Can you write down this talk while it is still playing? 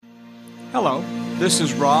Hello, this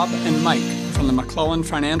is Rob and Mike from the McClellan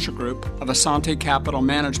Financial Group of Asante Capital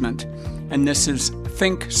Management, and this is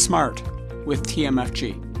Think Smart with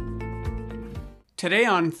TMFG. Today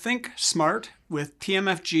on Think Smart with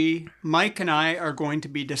TMFG, Mike and I are going to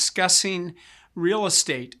be discussing real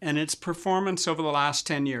estate and its performance over the last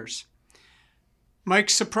 10 years. Mike,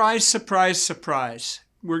 surprise, surprise, surprise.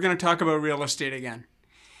 We're going to talk about real estate again.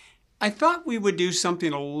 I thought we would do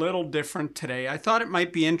something a little different today. I thought it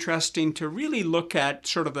might be interesting to really look at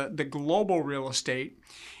sort of the global real estate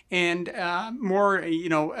and more,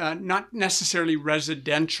 not necessarily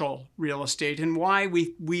residential real estate, and why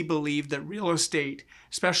we believe that real estate,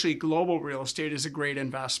 especially global real estate, is a great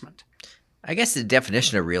investment. I guess the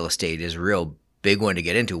definition of real estate is a real big one to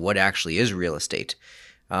get into. What actually is real estate?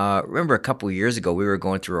 Remember a couple of years ago, we were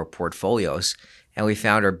going through our portfolios, and we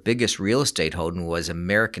found our biggest real estate holding was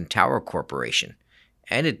American Tower Corporation.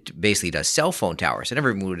 And it basically does cell phone towers. I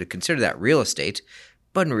never would have considered that real estate,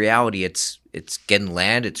 but in reality, it's getting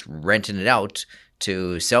land, it's renting it out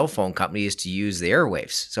to cell phone companies to use the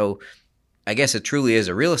airwaves. So I guess it truly is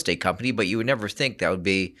a real estate company, but you would never think that would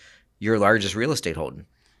be your largest real estate holding.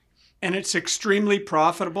 And it's extremely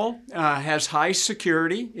profitable, has high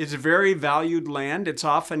security, is very valued land. It's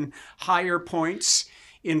often higher points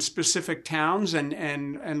in specific towns and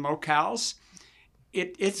locales.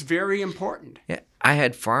 It's very important. Yeah, I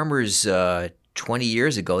had farmers 20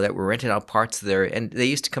 years ago that were renting out parts of their, and they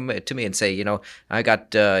used to come to me and say, I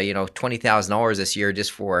got, $20,000 this year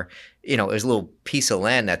just for, it was a little piece of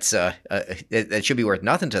land that's, that should be worth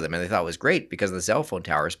nothing to them. And they thought it was great because of the cell phone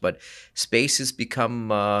towers, but space has become,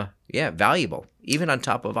 valuable. Even on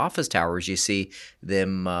top of office towers, you see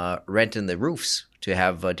them renting the roofs to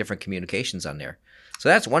have different communications on there. So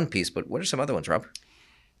that's one piece, but what are some other ones, Rob?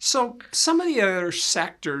 So some of the other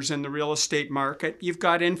sectors in the real estate market, you've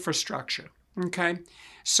got infrastructure, okay?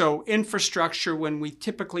 So infrastructure, when we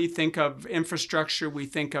typically think of infrastructure, we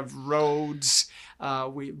think of roads,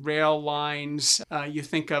 rail lines, you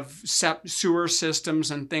think of sewer systems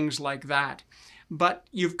and things like that. But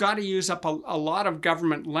you've got to use up a lot of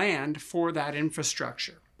government land for that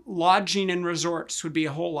infrastructure. Lodging and resorts would be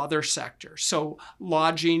a whole other sector. So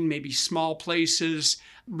lodging, maybe small places.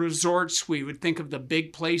 Resorts, we would think of the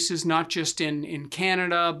big places, not just in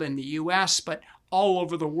Canada, but in the US, but all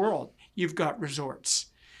over the world. You've got resorts.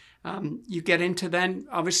 You get into then,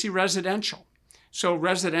 obviously, residential. So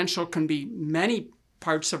residential can be many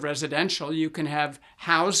parts of residential. You can have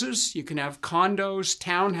houses, you can have condos,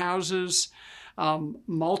 townhouses,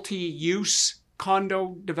 multi-use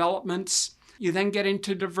condo developments. You then get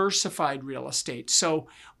into diversified real estate. So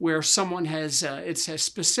where someone has, it's a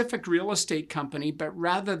specific real estate company, but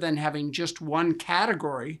rather than having just one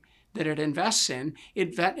category that it invests in,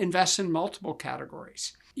 it invests in multiple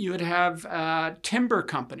categories. You would have timber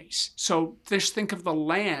companies. So just think of the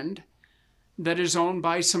land that is owned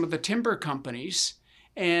by some of the timber companies,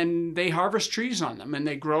 and they harvest trees on them, and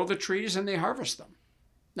they grow the trees and they harvest them.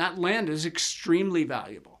 That land is extremely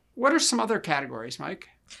valuable. What are some other categories, Mike?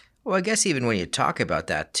 Well, I guess even when you talk about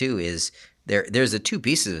that too, is there's the two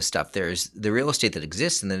pieces of stuff. There's the real estate that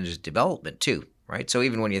exists, and then there's development too, right? So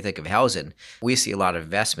even when you think of housing, we see a lot of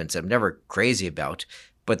investments that I'm never crazy about,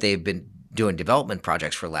 but they've been doing development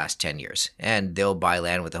projects for the last 10 years, and they'll buy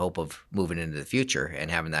land with the hope of moving into the future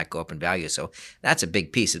and having that go up in value. So that's a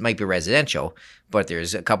big piece. It might be residential, but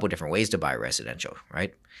there's a couple different ways to buy residential,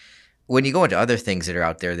 right? When you go into other things that are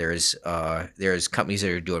out there, there's companies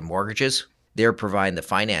that are doing mortgages. They're providing the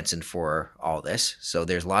financing for all this. So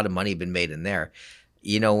there's a lot of money been made in there.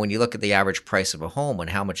 When you look at the average price of a home and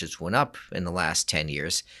how much it's went up in the last 10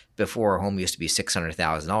 years, before a home used to be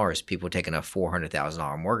 $600,000, people were taking a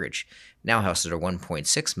 $400,000 mortgage. Now houses are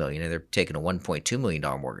 $1.6 million, and they're taking a $1.2 million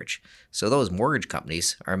mortgage. So those mortgage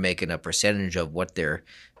companies are making a percentage of what the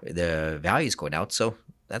value is going out. So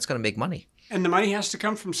that's going to make money. And the money has to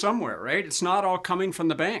come from somewhere, right? It's not all coming from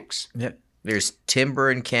the banks. Yeah. There's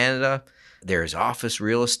timber in Canada. There's office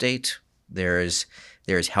real estate. There's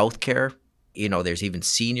healthcare. There's even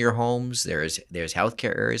senior homes. There's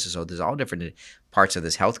healthcare areas. So there's all different parts of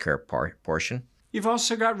this healthcare portion. You've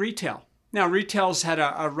also got retail. Now, retail's had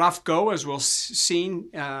a rough go, as we'll see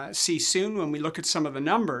soon when we look at some of the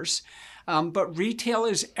numbers. But retail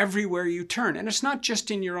is everywhere you turn. And it's not just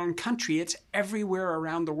in your own country. It's everywhere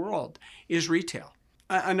around the world is retail.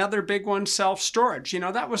 Another big one, self-storage.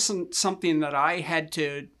 That wasn't something that I had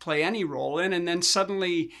to play any role in. And then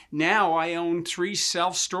suddenly now I own 3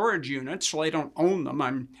 self-storage units. Well, I don't own them.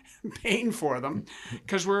 I'm paying for them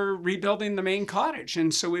because we're rebuilding the main cottage.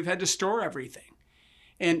 And so we've had to store everything.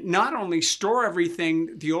 And not only store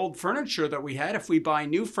everything, the old furniture that we had, if we buy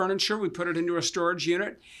new furniture, we put it into a storage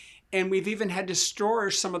unit. And we've even had to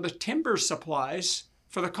store some of the timber supplies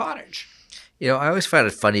for the cottage. I always find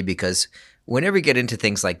it funny because whenever you get into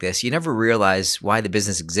things like this, you never realize why the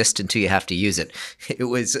business exists until you have to use it.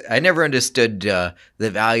 I never understood the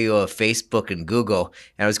value of Facebook and Google.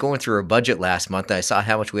 And I was going through a budget last month. And I saw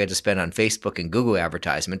how much we had to spend on Facebook and Google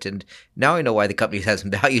advertisement. And now I know why the company has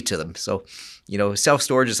some value to them. So,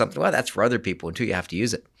 self-storage is something, well, that's for other people until you have to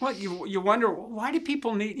use it. Well, you wonder, why do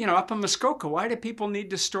people need, up in Muskoka, why do people need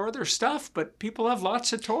to store their stuff? But people have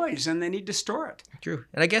lots of toys and they need to store it. True.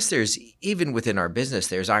 And I guess there's, even within our business,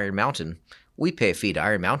 there's Iron Mountain. We pay a fee to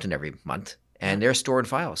Iron Mountain every month, and they're storing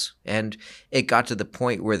files. And it got to the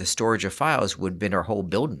point where the storage of files would have been our whole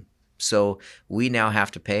building. So we now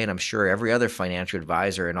have to pay, and I'm sure every other financial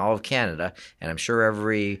advisor in all of Canada, and I'm sure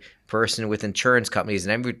every person with insurance companies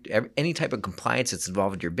and any type of compliance that's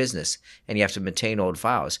involved in your business, and you have to maintain old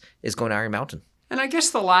files, is going to Iron Mountain. And I guess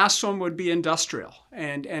the last one would be industrial.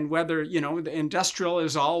 And whether, the industrial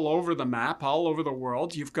is all over the map, all over the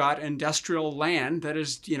world. You've got industrial land that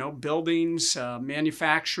is, buildings,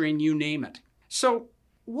 manufacturing, you name it. So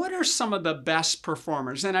what are some of the best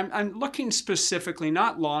performers? And I'm looking specifically,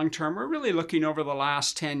 not long-term, we're really looking over the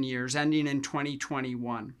last 10 years, ending in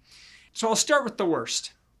 2021. So I'll start with the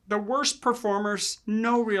worst. The worst performers,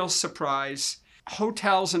 no real surprise,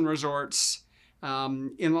 hotels and resorts.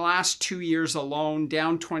 In the last 2 years alone,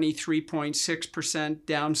 down 23.6%,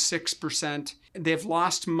 down 6%. They've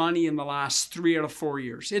lost money in the last 3 out of 4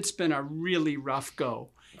 years. It's been a really rough go.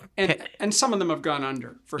 And some of them have gone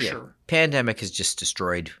under, for sure. Pandemic has just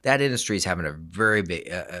destroyed. That industry is having a very big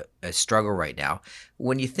a struggle right now.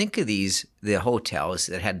 When you think of the hotels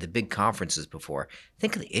that had the big conferences before,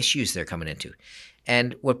 think of the issues they're coming into.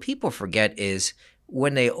 And what people forget is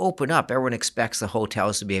when they open up, everyone expects the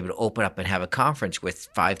hotels to be able to open up and have a conference with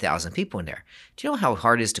 5,000 people in there. Do you know how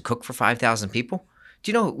hard it is to cook for 5,000 people?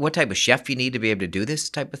 Do you know what type of chef you need to be able to do this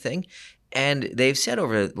type of thing? And they've said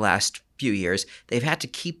over the last few years, they've had to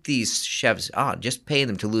keep these chefs on, just paying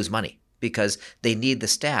them to lose money because they need the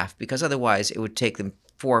staff, because otherwise it would take them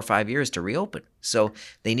 4 or 5 years to reopen. So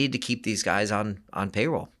they need to keep these guys on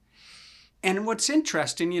payroll. And what's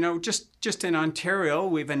interesting, just in Ontario,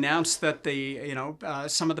 we've announced that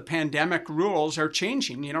some of the pandemic rules are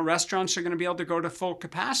changing. Restaurants are going to be able to go to full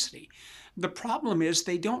capacity. The problem is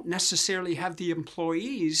they don't necessarily have the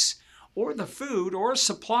employees or the food or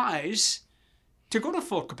supplies to go to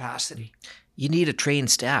full capacity. You need a trained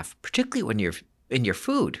staff, particularly when you're in your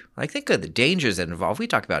food. Like, think of the dangers that involve. We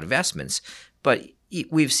talk about investments, but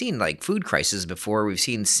we've seen like food crises before. We've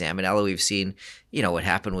seen salmonella. We've seen, what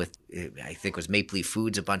happened with, I think it was Maple Leaf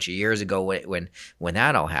Foods a bunch of years ago when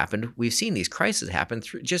that all happened. We've seen these crises happen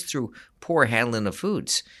through poor handling of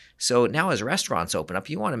foods. So now as restaurants open up,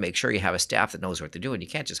 you want to make sure you have a staff that knows what they're doing. You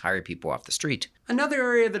can't just hire people off the street. Another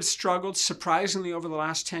area that struggled surprisingly over the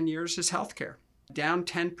last 10 years is healthcare. Down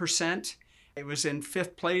 10%. It was in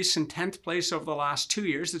 5th place and 10th place over the last 2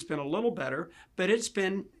 years. It's been a little better, but it's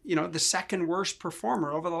been, the second worst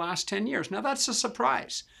performer over the last 10 years. Now, that's a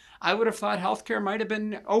surprise. I would have thought healthcare might have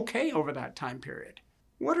been okay over that time period.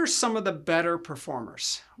 What are some of the better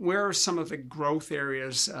performers? Where are some of the growth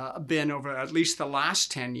areas been over at least the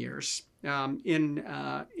last 10 years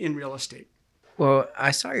in real estate? Well,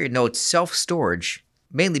 I saw your notes, self-storage,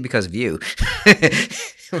 mainly because of you.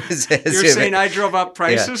 You're saying I drove up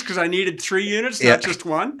prices because I needed 3 units, not just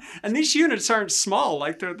one? And these units aren't small.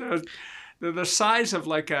 Like they're the size of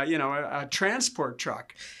like a transport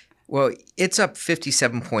truck. Well, it's up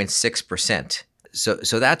 57.6%. So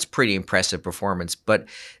that's pretty impressive performance. But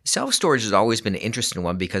self-storage has always been an interesting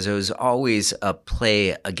one because it was always a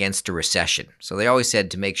play against a recession. So they always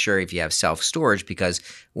said to make sure if you have self-storage, because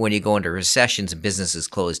when you go into recessions and businesses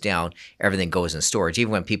close down, everything goes in storage.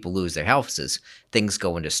 Even when people lose their houses, things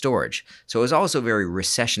go into storage. So it was also a very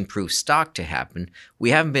recession-proof stock to happen. We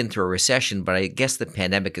haven't been through a recession, but I guess the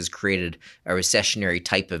pandemic has created a recessionary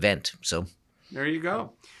type event. So there you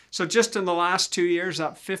go. So just in the last 2 years,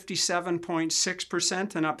 up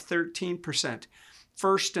 57.6% and up 13%.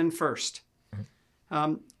 First and first.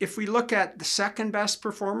 If we look at the second best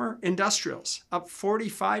performer, industrials, up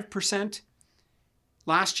 45%.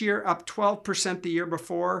 Last year, up 12% the year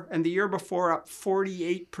before, and the year before up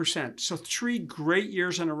 48%. So 3 great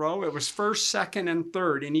years in a row. It was first, second, and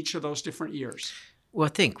third in each of those different years. Well, I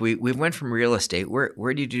think we went from real estate.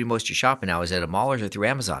 Where do you do most of your shopping now? Is it at a mall or through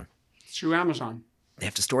Amazon? Through Amazon. They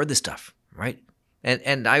have to store this stuff, right?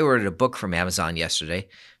 And I ordered a book from Amazon yesterday,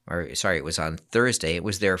 it was on Thursday. It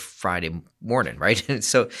was there Friday morning, right? And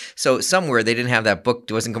so somewhere they didn't have that book.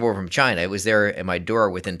 It wasn't come over from China. It was there at my door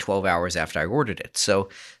within 12 hours after I ordered it. So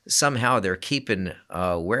somehow they're keeping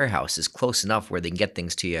warehouses close enough where they can get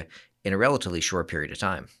things to you in a relatively short period of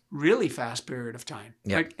time. Really fast period of time.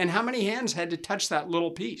 Yep. Like, and how many hands had to touch that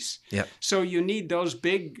little piece? Yep. So you need those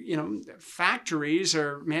big, factories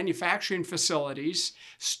or manufacturing facilities,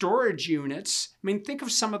 storage units. I mean, think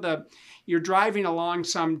of you're driving along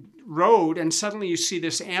some road and suddenly you see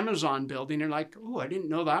this Amazon building. You're like, oh, I didn't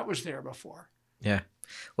know that was there before. Yeah.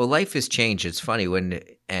 Well, life has changed. It's funny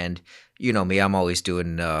and you know me, I'm always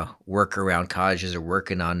doing work around cottages or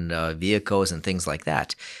working on vehicles and things like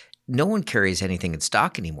that. No one carries anything in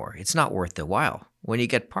stock anymore. It's not worth the while. When you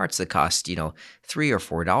get parts that cost, $3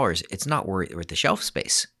 or $4, it's not worth the shelf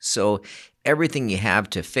space. So everything you have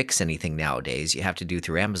to fix anything nowadays, you have to do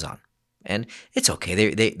through Amazon. And it's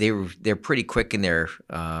okay. They're pretty quick in their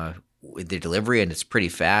delivery, and it's pretty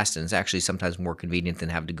fast, and it's actually sometimes more convenient than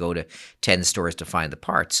having to go to 10 stores to find the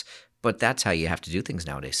parts. But that's how you have to do things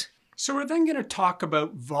nowadays. So we're then going to talk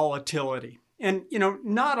about volatility. And,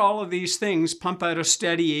 not all of these things pump out a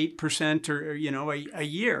steady 8% or, a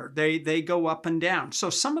year. They go up and down.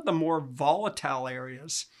 So some of the more volatile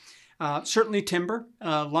areas, certainly timber,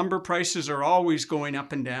 lumber prices are always going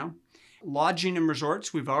up and down. Lodging and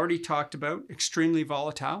resorts, we've already talked about, extremely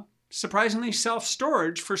volatile. Surprisingly,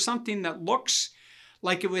 self-storage for something that looks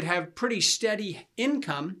like it would have pretty steady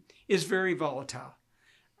income is very volatile.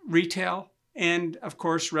 Retail and, of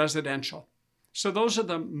course, residential. So those are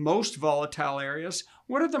the most volatile areas.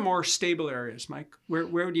 What are the more stable areas, Mike?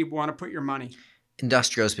 Where do you want to put your money?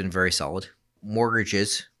 Industrial has been very solid.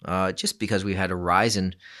 Mortgages, just because we had a rise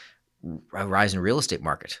in real estate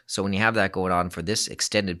market. So when you have that going on for this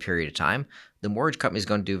extended period of time, the mortgage company is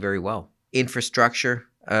going to do very well. Infrastructure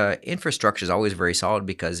is always very solid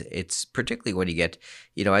because it's particularly when you get,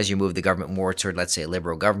 as you move the government more toward, let's say, a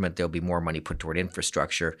liberal government, there'll be more money put toward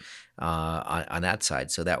infrastructure on that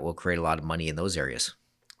side. So that will create a lot of money in those areas.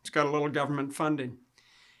 It's got a little government funding.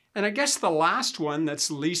 And I guess the last one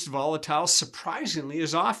that's least volatile, surprisingly,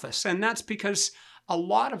 is office. And that's because a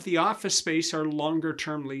lot of the office space are longer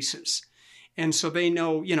term leases. And so they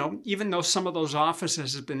know, even though some of those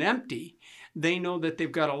offices have been empty, they know that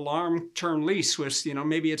they've got a long-term lease with,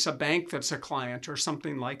 maybe it's a bank that's a client or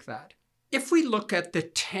something like that. If we look at the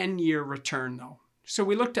 10-year return, though, so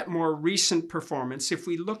we looked at more recent performance. If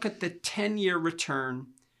we look at the 10-year return,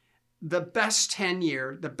 the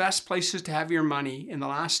best places to have your money in the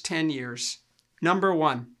last 10 years, number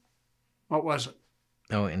one, what was it?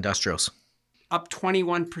 Oh, industrials. Up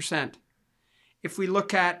 21%. If we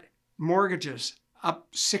look at mortgages,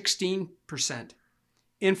 up 16%.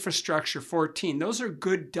 Infrastructure, 14%. Those are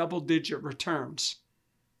good double-digit returns.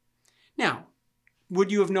 Now,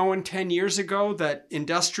 would you have known 10 years ago that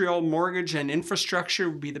industrial, mortgage, and infrastructure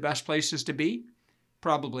would be the best places to be?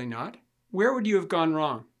 Probably not. Where would you have gone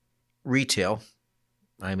wrong? Retail.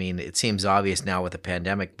 I mean, it seems obvious now with the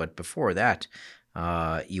pandemic, but before that,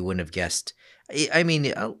 you wouldn't have guessed. I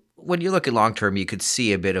mean, when you look at long term, you could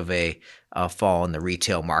see a bit of a fall in the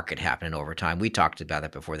retail market happening over time. We talked about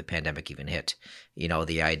that before the pandemic even hit.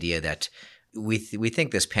 The idea that we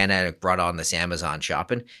think this pandemic brought on this Amazon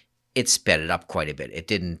shopping, it sped it up quite a bit. It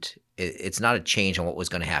didn't. It's not a change on what was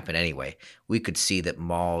going to happen anyway. We could see that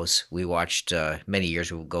malls. We watched many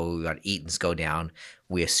years ago. We got Eaton's go down.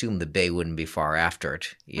 We assumed the Bay wouldn't be far after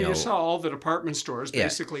it. You saw all the department stores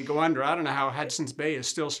basically go under. I don't know how Hudson's Bay is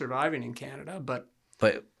still surviving in Canada,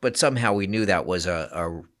 but somehow we knew that was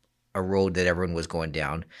a road that everyone was going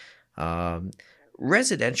down.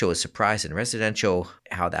 Residential is surprising. Residential,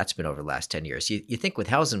 how that's been over the last 10 years. You think with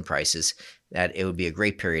housing prices that it would be a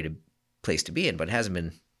great place to be in, but it hasn't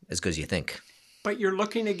been as good as you think. But you're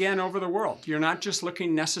looking again over the world. You're not just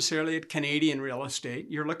looking necessarily at Canadian real estate.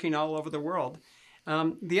 You're looking all over the world.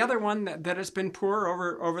 The other one that has been poor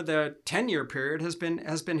over the 10-year period has been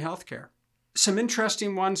healthcare. Some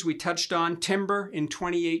interesting ones we touched on. Timber in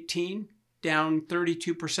 2018, down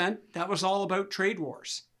 32%. That was all about trade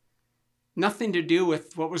wars. Nothing to do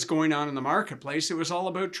with what was going on in the marketplace. It was all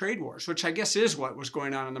about trade wars, which I guess is what was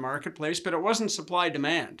going on in the marketplace, but it wasn't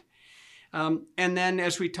supply-demand. And then,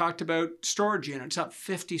 as we talked about, storage units up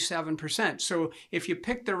 57%. So if you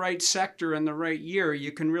pick the right sector in the right year,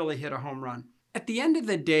 you can really hit a home run. At the end of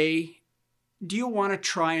the day, do you want to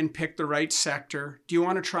try and pick the right sector? Do you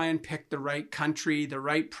want to try and pick the right country, the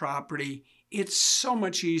right property? It's so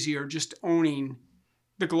much easier just owning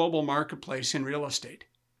the global marketplace in real estate.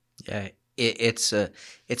 Yeah, it's a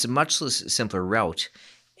much simpler route,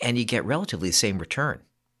 and you get relatively the same return.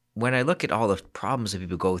 When I look at all the problems that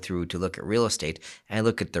people go through to look at real estate, and I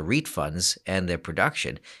look at the REIT funds and their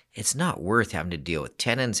production, it's not worth having to deal with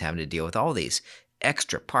tenants, having to deal with all these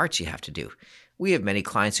extra parts you have to do. We have many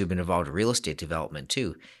clients who've been involved in real estate development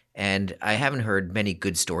too, and I haven't heard many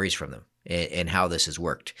good stories from them in how this has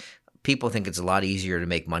worked. people think it's a lot easier to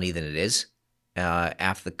make money than it is.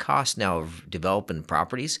 After the cost now of developing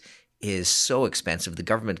properties is so expensive, the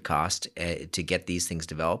government cost to get these things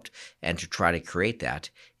developed and to try to create that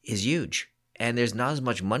is huge. And there's not as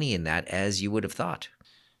much money in that as you would have thought.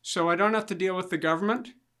 So I don't have to deal with the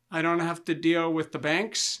government. I don't have to deal with the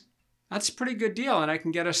banks. That's a pretty good deal, and I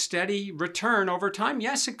can get a steady return over time.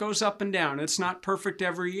 Yes, it goes up and down. It's not perfect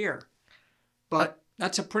every year, but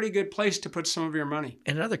that's a pretty good place to put some of your money.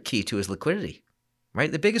 And another key, too, is liquidity,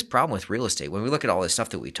 right? The biggest problem with real estate, when we look at all this stuff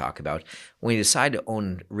that we talk about, when you decide to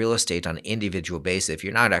own real estate on an individual basis, if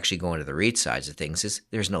you're not actually going to the REIT sides of things, is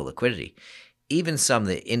there's no liquidity. Even some of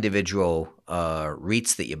the individual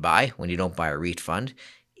REITs that you buy when you don't buy a REIT fund,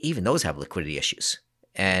 even those have liquidity issues.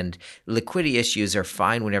 And liquidity issues are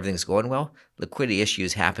fine when everything's going well. Liquidity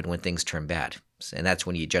issues happen when things turn bad. And that's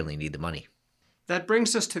when you generally need the money. That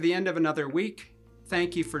brings us to the end of another week.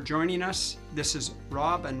 Thank you for joining us. This is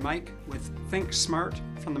Rob and Mike with Think Smart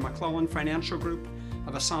from the McClellan Financial Group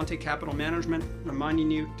of Assante Capital Management,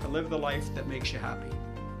 reminding you to live the life that makes you happy.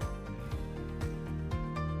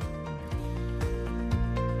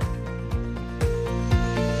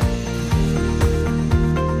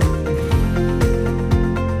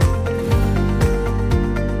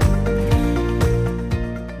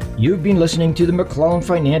 You've been listening to the McClellan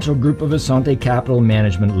Financial Group of Assante Capital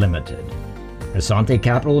Management Limited. Assante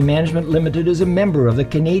Capital Management Limited is a member of the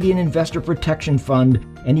Canadian Investor Protection Fund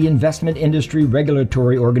and the Investment Industry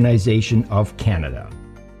Regulatory Organization of Canada.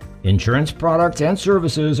 Insurance products and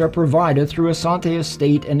services are provided through Assante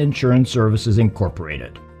Estate and Insurance Services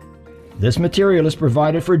Incorporated. This material is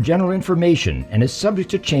provided for general information and is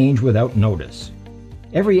subject to change without notice.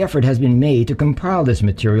 Every effort has been made to compile this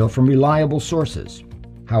material from reliable sources.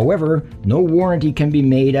 However, no warranty can be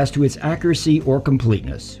made as to its accuracy or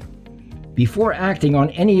completeness. Before acting on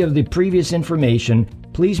any of the previous information,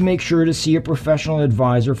 please make sure to see a professional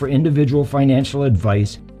advisor for individual financial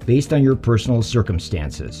advice based on your personal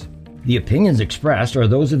circumstances. The opinions expressed are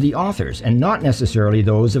those of the authors and not necessarily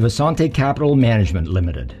those of Assante Capital Management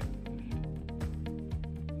Limited.